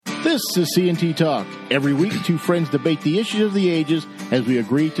This is CNT Talk. Every week, two friends debate the issues of the ages as we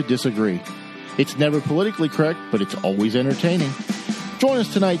agree to disagree. It's never politically correct, but it's always entertaining. Join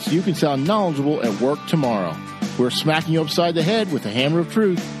us tonight so you can sound knowledgeable at work tomorrow. We're smacking you upside the head with the hammer of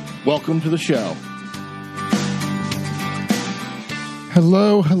truth. Welcome to the show.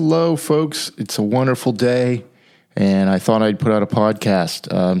 Hello, folks. It's a wonderful day, and I thought I'd put out a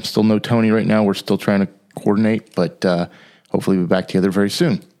podcast. Still no Tony right now. We're still trying to coordinate, but hopefully we'll be back together very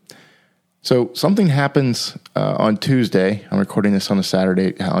soon. So something happens on Tuesday. I'm recording this on a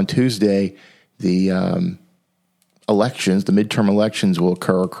Saturday. On Tuesday, the elections, the midterm elections, will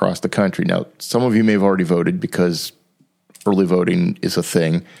occur across the country. Now, some of you may have already voted because early voting is a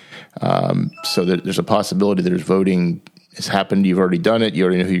thing. So there's a possibility that voting has happened. You've already done it. You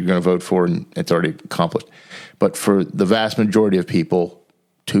already know who you're going to vote for, and it's already accomplished. But for the vast majority of people,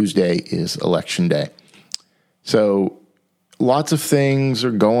 Tuesday is election day. So lots of things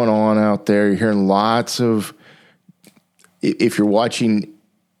are going on out there. You're hearing lots of, if you're watching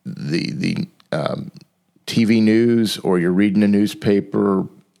the TV news or you're reading a newspaper,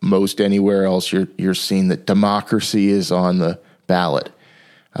 most anywhere else, you're seeing that democracy is on the ballot.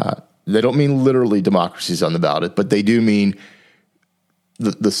 They don't mean literally democracy is on the ballot, but they do mean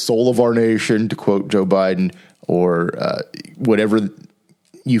the soul of our nation, to quote Joe Biden, or whatever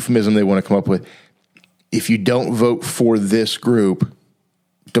euphemism they want to come up with. If you don't vote for this group,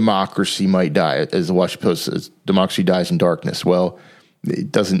 democracy might die. As the Washington Post says, democracy dies in darkness. Well,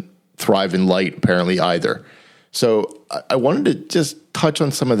 it doesn't thrive in light, apparently, either. So I wanted to just touch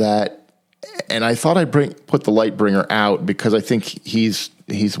on some of that, and I thought I'd put the light bringer out because I think he's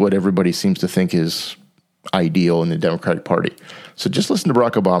what everybody seems to think is ideal in the Democratic Party. So just listen to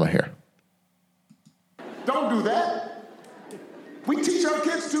Barack Obama here. Don't do that. We teach our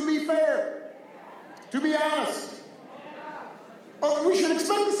kids to be fair, to be honest. Oh, we should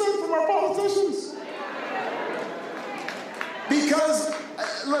expect the same from our politicians. Because,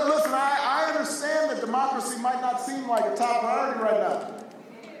 listen, I understand that democracy might not seem like a top priority right now,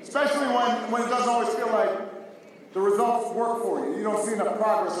 especially when it doesn't always feel like the results work for you. You don't see enough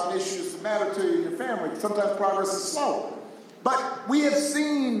progress on issues that matter to you and your family. Sometimes progress is slow. But we have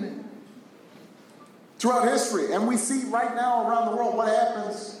seen throughout history, and we see right now around the world, what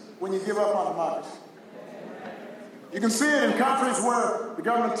happens when you give up on democracy. You can see it in countries where the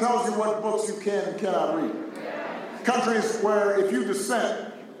government tells you what books you can and cannot read. Countries where if you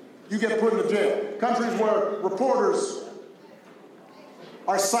dissent, you get put into jail. Countries where reporters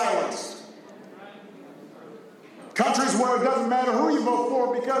are silenced. Countries where it doesn't matter who you vote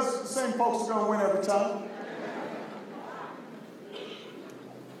for because the same folks are going to win every time.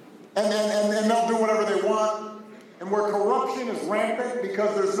 And they'll do whatever they want. And where corruption is rampant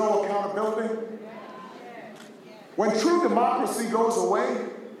because there's no accountability. When true democracy goes away,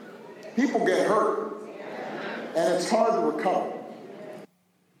 people get hurt. And it's hard to recover.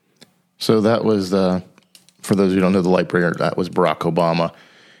 So that was, for those who don't know the light bringer, that was Barack Obama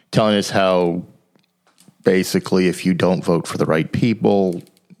telling us how basically if you don't vote for the right people,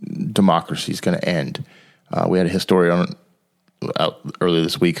 democracy is going to end. We had a historian out earlier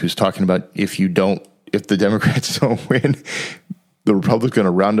this week who's talking about if the Democrats don't win, the Republicans are going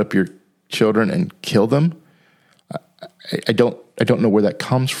to round up your children and kill them. I don't know where that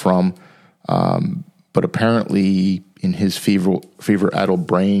comes from, but apparently in his fever-addled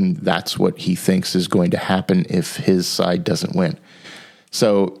brain, that's what he thinks is going to happen if his side doesn't win.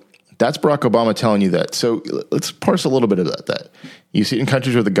 So that's Barack Obama telling you that. So let's parse a little bit of that. You see it in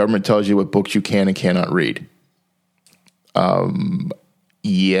countries where the government tells you what books you can and cannot read.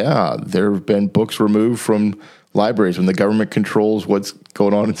 Yeah, there have been books removed from libraries when the government controls what's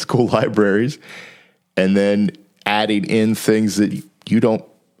going on in school libraries and then adding in things that you don't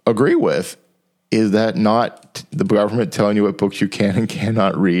agree with. Is that not the government telling you what books you can and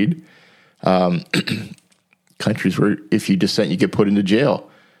cannot read? Countries where if you dissent, you get put into jail.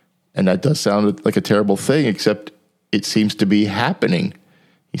 And that does sound like a terrible thing, except it seems to be happening.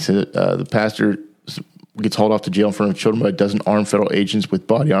 He said the pastor gets hauled off to jail in front of children by a dozen armed federal agents with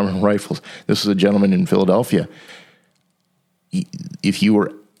body armor and rifles. This is a gentleman in Philadelphia. If you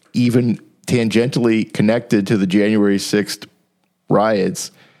were even tangentially connected to the January 6th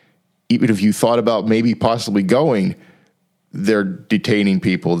riots, even if you thought about maybe possibly going, they're detaining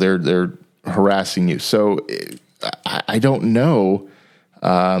people. They're harassing you. So I don't know.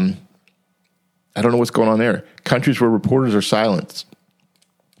 I don't know what's going on there. Countries where reporters are silenced.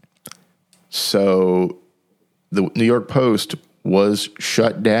 So the New York Post was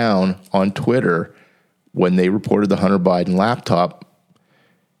shut down on Twitter when they reported the Hunter Biden laptop,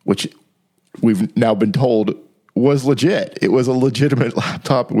 which we've now been told was legit. It was a legitimate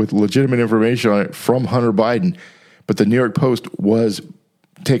laptop with legitimate information on it from Hunter Biden. But the New York Post was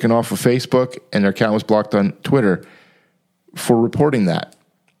taken off of Facebook and their account was blocked on Twitter for reporting that.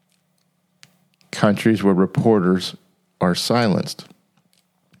 Countries where reporters are silenced.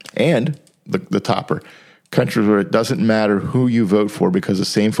 And the topper, countries where it doesn't matter who you vote for because the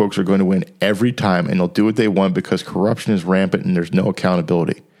same folks are going to win every time and they'll do what they want because corruption is rampant and there's no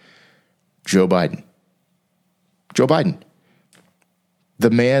accountability. Joe Biden. Joe Biden. The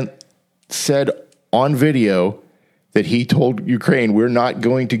man said on video that he told Ukraine, we're not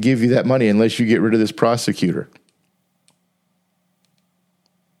going to give you that money unless you get rid of this prosecutor.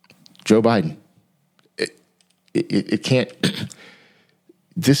 Joe Biden. It can't.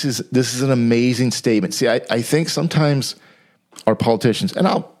 This is an amazing statement. See, I think sometimes our politicians, and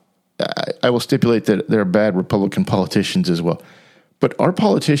I will stipulate that there are bad Republican politicians as well, but our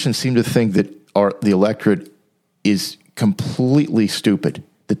politicians seem to think that the electorate is completely stupid,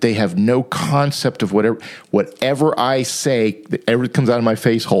 that they have no concept of whatever I say, that ever comes out of my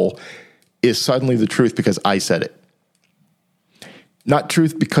face hole is suddenly the truth because I said it. Not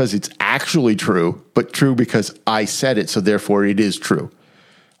truth because it's actually true, but true because I said it, so therefore it is true.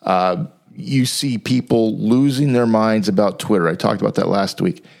 You see people losing their minds about Twitter. I talked about that last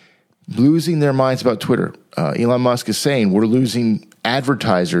week. Losing their minds about Twitter. Elon Musk is saying we're losing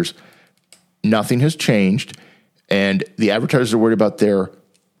advertisers. Nothing has changed, and the advertisers are worried about their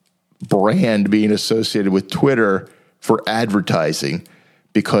brand being associated with Twitter for advertising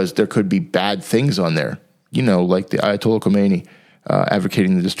because there could be bad things on there. You know, like the Ayatollah Khomeini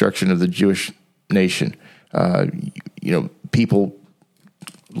advocating the destruction of the Jewish nation. People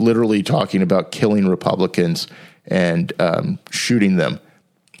literally talking about killing Republicans and shooting them.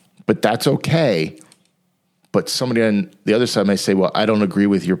 But that's okay. But somebody on the other side may say, well, I don't agree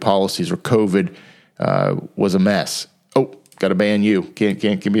with your policies, or COVID was a mess. Oh, got to ban you. Can't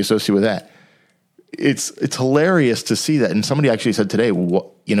be associated with that. It's hilarious to see that. And somebody actually said today,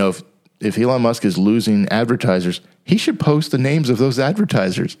 if Elon Musk is losing advertisers, he should post the names of those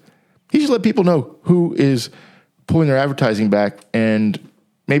advertisers. He should let people know who is pulling their advertising back, and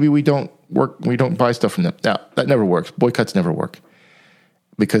maybe we don't buy stuff from them. Now, that never works. Boycotts never work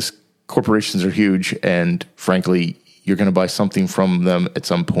because corporations are huge, and frankly, you're going to buy something from them at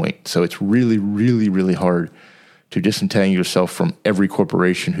some point. So it's really, really, really hard to disentangle yourself from every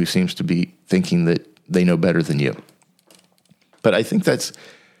corporation who seems to be thinking that they know better than you. But I think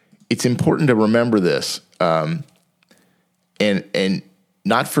it's important to remember this, and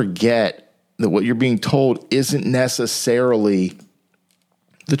not forget that what you're being told isn't necessarily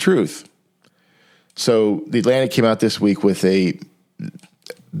the truth. So the Atlantic came out this week with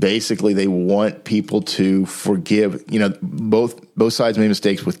basically they want people to forgive, both sides made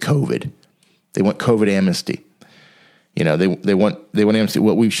mistakes with COVID. They want COVID amnesty. They want amnesty.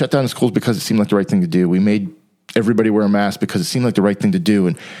 Well, we shut down the schools because it seemed like the right thing to do. We made everybody wear a mask because it seemed like the right thing to do.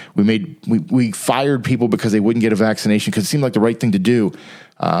 And we fired people because they wouldn't get a vaccination because it seemed like the right thing to do.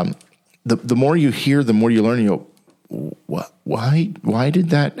 The more you hear, the more you learn. You go, what? Why did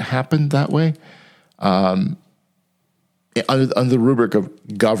that happen that way? Under the rubric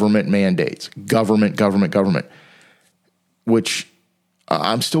of government mandates, government, which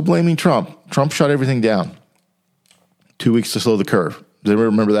I'm still blaming Trump. Trump shut everything down. 2 weeks to slow the curve. Does anyone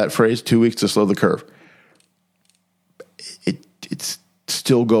remember that phrase? 2 weeks to slow the curve. It's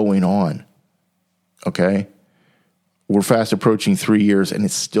still going on. Okay? We're fast approaching 3 years and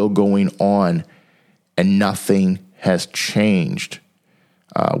it's still going on and nothing has changed.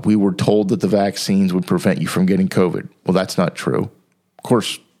 We were told that the vaccines would prevent you from getting COVID. Well, that's not true. Of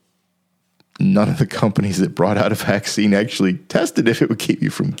course, none of the companies that brought out a vaccine actually tested if it would keep you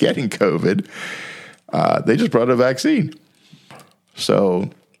from getting COVID. They just brought a vaccine. So,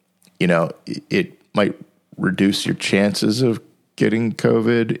 it might reduce your chances of getting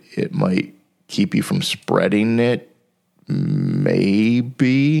COVID. It might keep you from spreading it,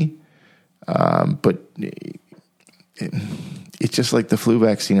 maybe. But it's just like the flu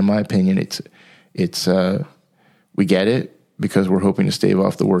vaccine, in my opinion. It's we get it because we're hoping to stave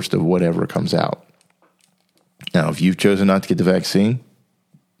off the worst of whatever comes out. Now, if you've chosen not to get the vaccine,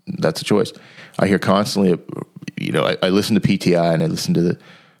 that's a choice. I hear constantly, I listen to PTI and I listen to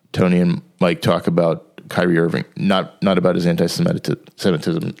Tony and Mike talk about Kyrie Irving, not about his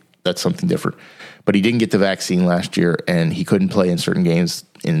anti-Semitism. That's something different. But he didn't get the vaccine last year, and he couldn't play in certain games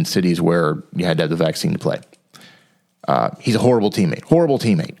in cities where you had to have the vaccine to play. He's a horrible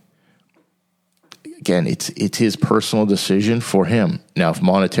teammate. Again, it's his personal decision for him. Now, if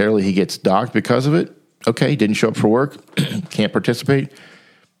monetarily he gets docked because of it, okay, didn't show up for work, can't participate.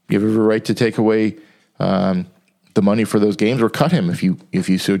 You have every right to take away the money for those games or cut him if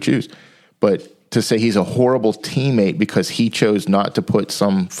you so choose. But to say he's a horrible teammate because he chose not to put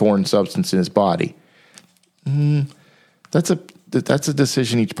some foreign substance in his body, that's a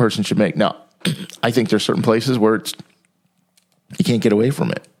decision each person should make. Now, I think there's certain places where you can't get away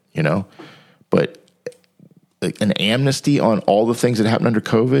from it, but like an amnesty on all the things that happened under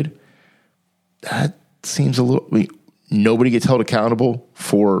COVID, that seems a little. Nobody gets held accountable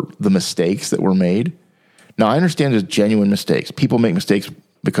for the mistakes that were made. Now, I understand there's genuine mistakes. People make mistakes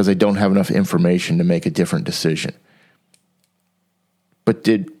because they don't have enough information to make a different decision. But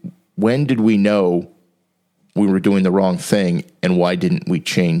when did we know we were doing the wrong thing, and why didn't we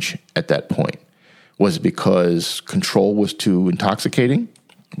change at that point? Was it because control was too intoxicating?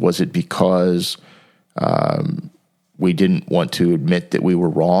 Was it because we didn't want to admit that we were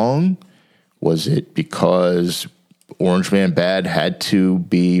wrong? Was it because Orange Man Bad had to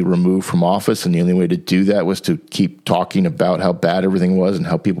be removed from office, and the only way to do that was to keep talking about how bad everything was and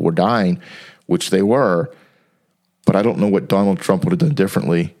how people were dying, which they were? But I don't know what Donald Trump would have done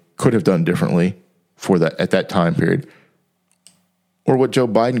differently, could have done differently for that at that time period, or what Joe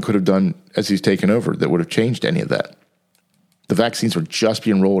Biden could have done as he's taken over that would have changed any of that. The vaccines were just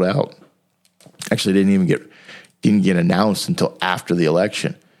being rolled out. Actually, didn't get announced until after the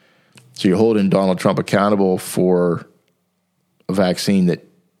election. So you're holding Donald Trump accountable for a vaccine that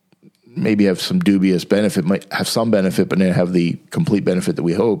maybe have some dubious benefit, might have some benefit, but didn't have the complete benefit that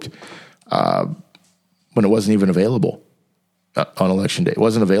we hoped, when it wasn't even available on election day. It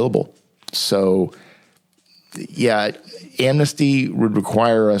wasn't available. So, yeah, amnesty would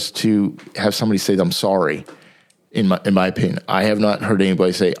require us to have somebody say, I'm sorry, in my opinion. I have not heard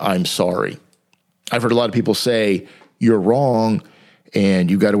anybody say, I'm sorry. I've heard a lot of people say, you're wrong,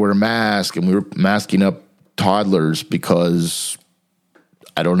 and you got to wear a mask, and we were masking up toddlers because,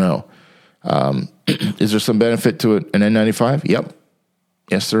 I don't know. Is there some benefit to an N95? Yep.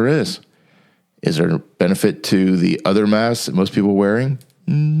 Yes, there is. Is there a benefit to the other masks that most people are wearing?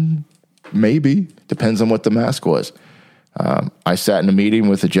 Maybe. Depends on what the mask was. I sat in a meeting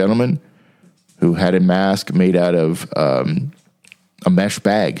with a gentleman who had a mask made out of a mesh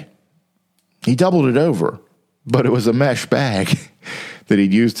bag. He doubled it over, but it was a mesh bag that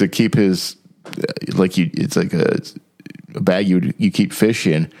he'd used to keep his, it's like a bag you keep fish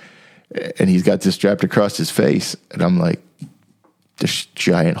in, and he's got this strapped across his face, and I'm like, there's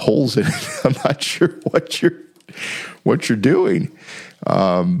giant holes in it. I'm not sure what you're doing.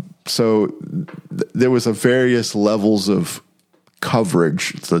 So there was a various levels of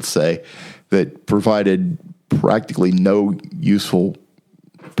coverage, let's say, that provided practically no useful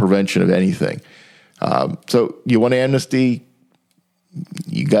prevention of anything. So you want amnesty,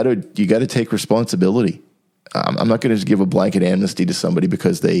 you got to take responsibility. I'm not going to just give a blanket amnesty to somebody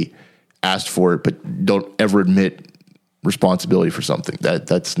because they asked for it, but don't ever admit responsibility for something.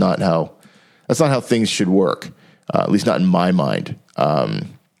 That's not how things should work. At least not in my mind.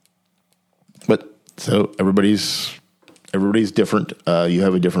 But so everybody's different. You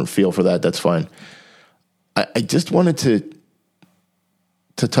have a different feel for that. That's fine. I just wanted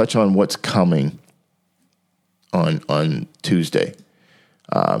to touch on what's coming on Tuesday.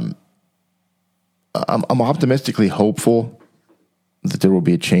 I'm optimistically hopeful that there will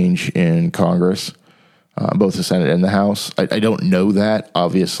be a change in Congress, both the Senate and the House. I don't know that,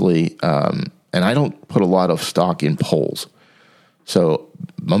 obviously, and I don't put a lot of stock in polls. So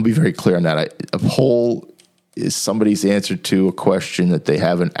I'm going to be very clear on that. A poll is somebody's answer to a question that they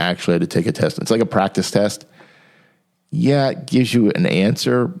haven't actually had to take a test. It's like a practice test. Yeah, it gives you an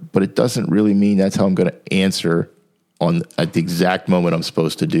answer, but it doesn't really mean that's how I'm going to answer at the exact moment I'm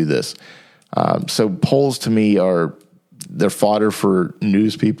supposed to do this. So polls to me they're fodder for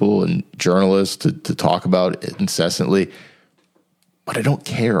news people and journalists to talk about it incessantly, but I don't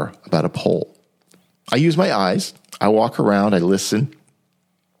care about a poll. I use my eyes. I walk around. I listen.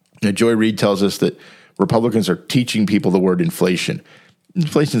 Now, Joy Reid tells us that Republicans are teaching people the word inflation.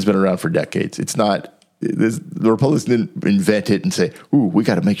 Inflation's been around for decades. It's not. The Republicans didn't invent it and say, "Ooh, we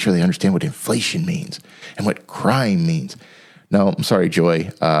got to make sure they understand what inflation means and what crime means." No, I'm sorry, Joy.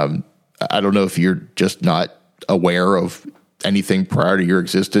 I don't know if you're just not aware of anything prior to your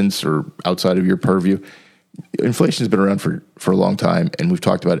existence or outside of your purview. Inflation has been around for a long time, and we've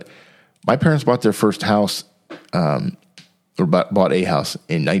talked about it. My parents bought their first house, bought a house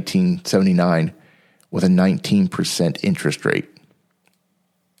in 1979 with a 19% interest rate.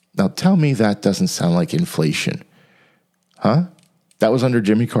 Now, tell me that doesn't sound like inflation, huh? That was under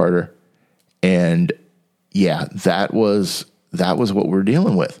Jimmy Carter, and yeah, that was what we're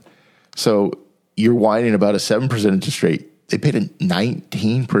dealing with. So you're whining about a 7% interest rate. They paid a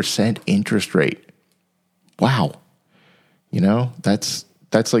 19% interest rate. Wow. That's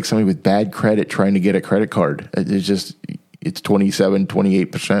like somebody with bad credit trying to get a credit card. It's 27,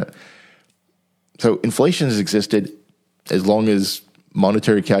 28%. So inflation has existed as long as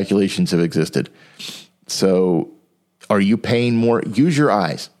monetary calculations have existed. So are you paying more? Use your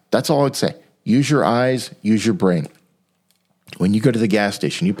eyes. That's all I'd say. Use your eyes, use your brain. When you go to the gas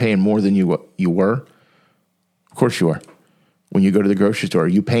station, you paying more than you were? Of course you are. When you go to the grocery store, are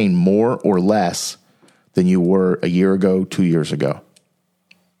you paying more or less than you were a year ago, 2 years ago?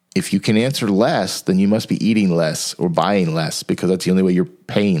 If you can answer less, then you must be eating less or buying less, because that's the only way you're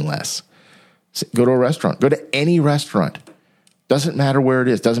paying less. So go to a restaurant. Go to any restaurant. Doesn't matter where it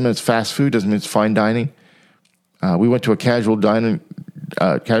is. Doesn't mean it's fast food. Doesn't mean it's fine dining. We went to a casual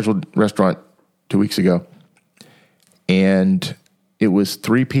restaurant 2 weeks ago, and it was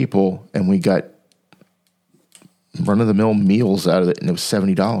 3 people, and we got run-of-the-mill meals out of it, and it was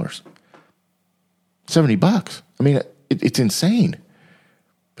 $70. $70. I mean, it's insane.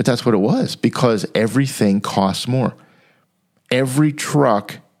 But that's what it was, because everything costs more. Every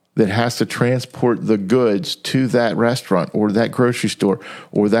truck that has to transport the goods to that restaurant or that grocery store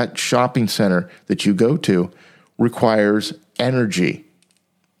or that shopping center that you go to requires energy.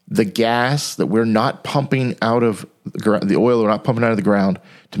 The gas that we're not pumping out of the oil, we're not pumping out of the ground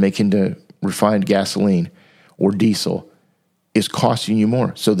to make into refined gasoline or diesel, is costing you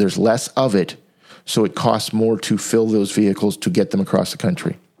more. So there's less of it, so it costs more to fill those vehicles to get them across the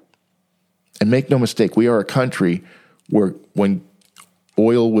country. And make no mistake, we are a country where when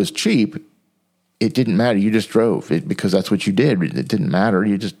oil was cheap, it didn't matter. You just drove it because that's what you did. It didn't matter.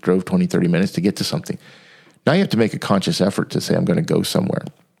 You just drove 20, 30 minutes to get to something. Now you have to make a conscious effort to say, I'm going to go somewhere.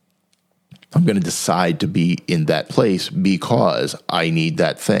 I'm going to decide to be in that place because I need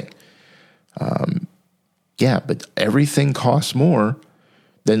that thing. But everything costs more,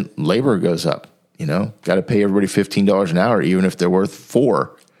 then labor goes up. Got to pay everybody $15 an hour, even if they're worth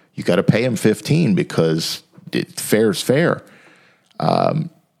 $4. You got to pay them $15 because fair's fair.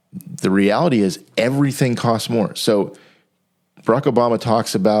 The reality is everything costs more. So Barack Obama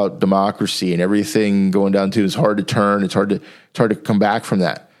talks about democracy and everything going down to it's hard to turn. It's hard to come back from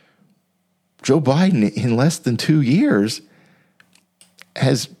that. Joe Biden, in less than 2 years,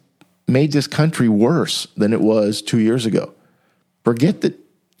 has made this country worse than it was 2 years ago. Forget that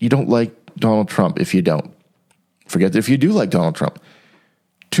you don't like Donald Trump if you don't. Forget that if you do like Donald Trump.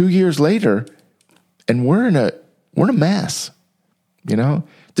 2 years later, and we're in a mess.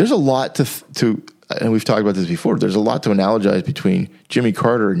 There's a lot to and we've talked about this before. There's a lot to analogize between Jimmy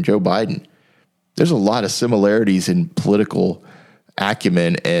Carter and Joe Biden. There's a lot of similarities in political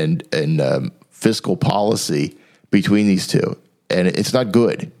acumen and fiscal policy between these two, and it's not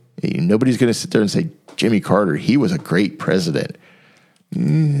good. Nobody's going to sit there and say Jimmy Carter, he was a great president.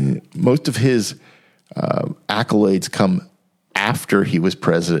 Most of his accolades come after he was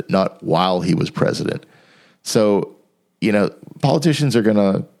president, not while he was president. So, politicians are going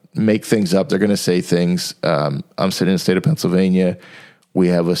to make things up. They're going to say things. I'm sitting in the state of Pennsylvania. We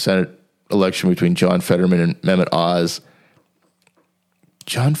have a Senate election between John Fetterman and Mehmet Oz.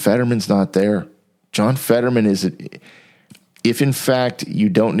 John Fetterman's not there. John Fetterman if in fact you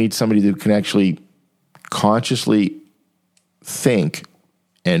don't need somebody who can actually consciously think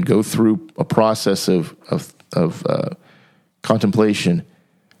and go through a process of contemplation,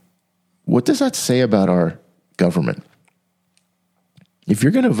 what does that say about our government? If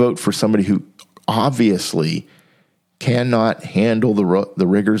you're going to vote for somebody who obviously cannot handle the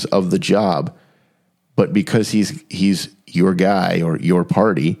rigors of the job, but because he's your guy or your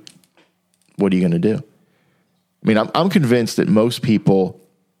party, what are you going to do? I mean, I'm convinced that most people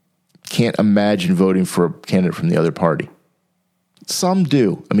can't imagine voting for a candidate from the other party. Some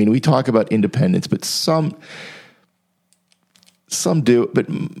do. I mean, we talk about independents, but some do. But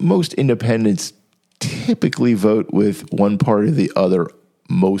most independents typically vote with one party or the other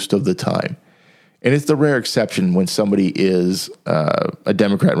most of the time. And it's the rare exception when somebody is a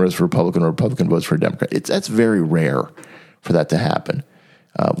Democrat and votes for a Republican or a Republican votes for a Democrat. That's very rare for that to happen.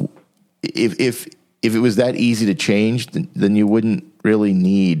 If it was that easy to change, then you wouldn't really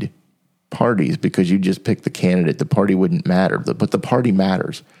need parties because you just pick the candidate. The party wouldn't matter, but the party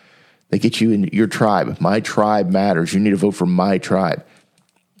matters. They get you in your tribe. My tribe matters. You need to vote for my tribe.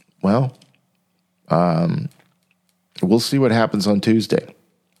 Well, we'll see what happens on Tuesday.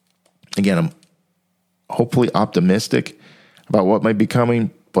 Again, I'm hopefully optimistic about what might be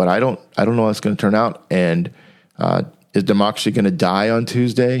coming, but I don't know how it's going to turn out. And is democracy going to die on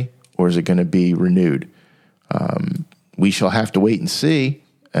Tuesday, or is it going to be renewed? We shall have to wait and see.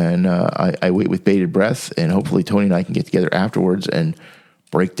 And I wait with bated breath, and hopefully Tony and I can get together afterwards and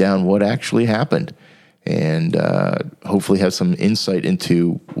break down what actually happened. and hopefully have some insight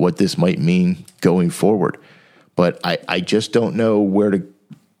into what this might mean going forward. But I just don't know where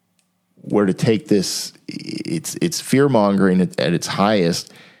to take this. It's fear mongering at its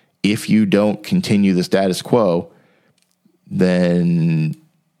highest. If you don't continue the status quo, then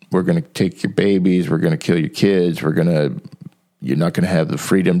we're going to take your babies, we're going to kill your kids, you're not going to have the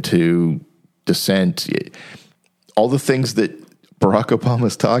freedom to dissent. All the things that Barack Obama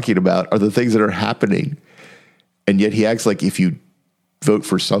is talking about are the things that are happening. And yet he acts like if you vote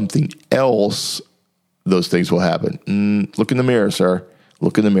for something else, those things will happen. Look in the mirror, sir.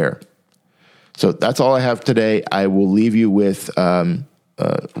 Look in the mirror. So that's all I have today. I will leave you with a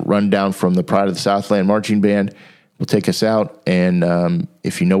rundown from the Pride of the Southland Marching Band. Will take us out. And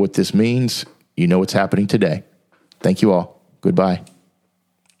if you know what this means, you know what's happening today. Thank you all. Goodbye.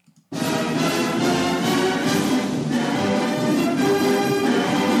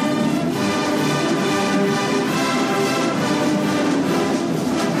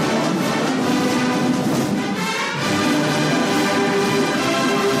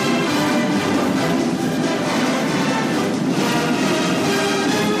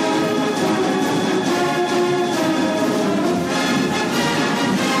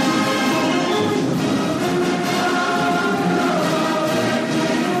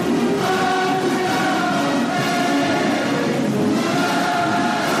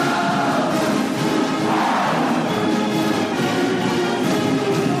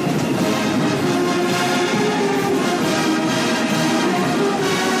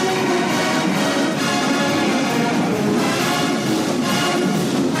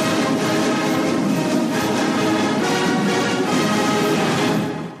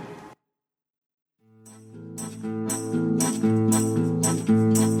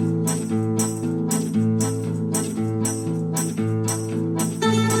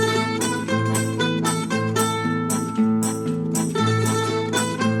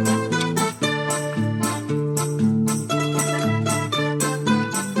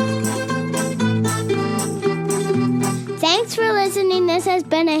 Thanks for listening. This has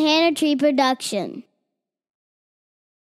been a Hannah Tree production.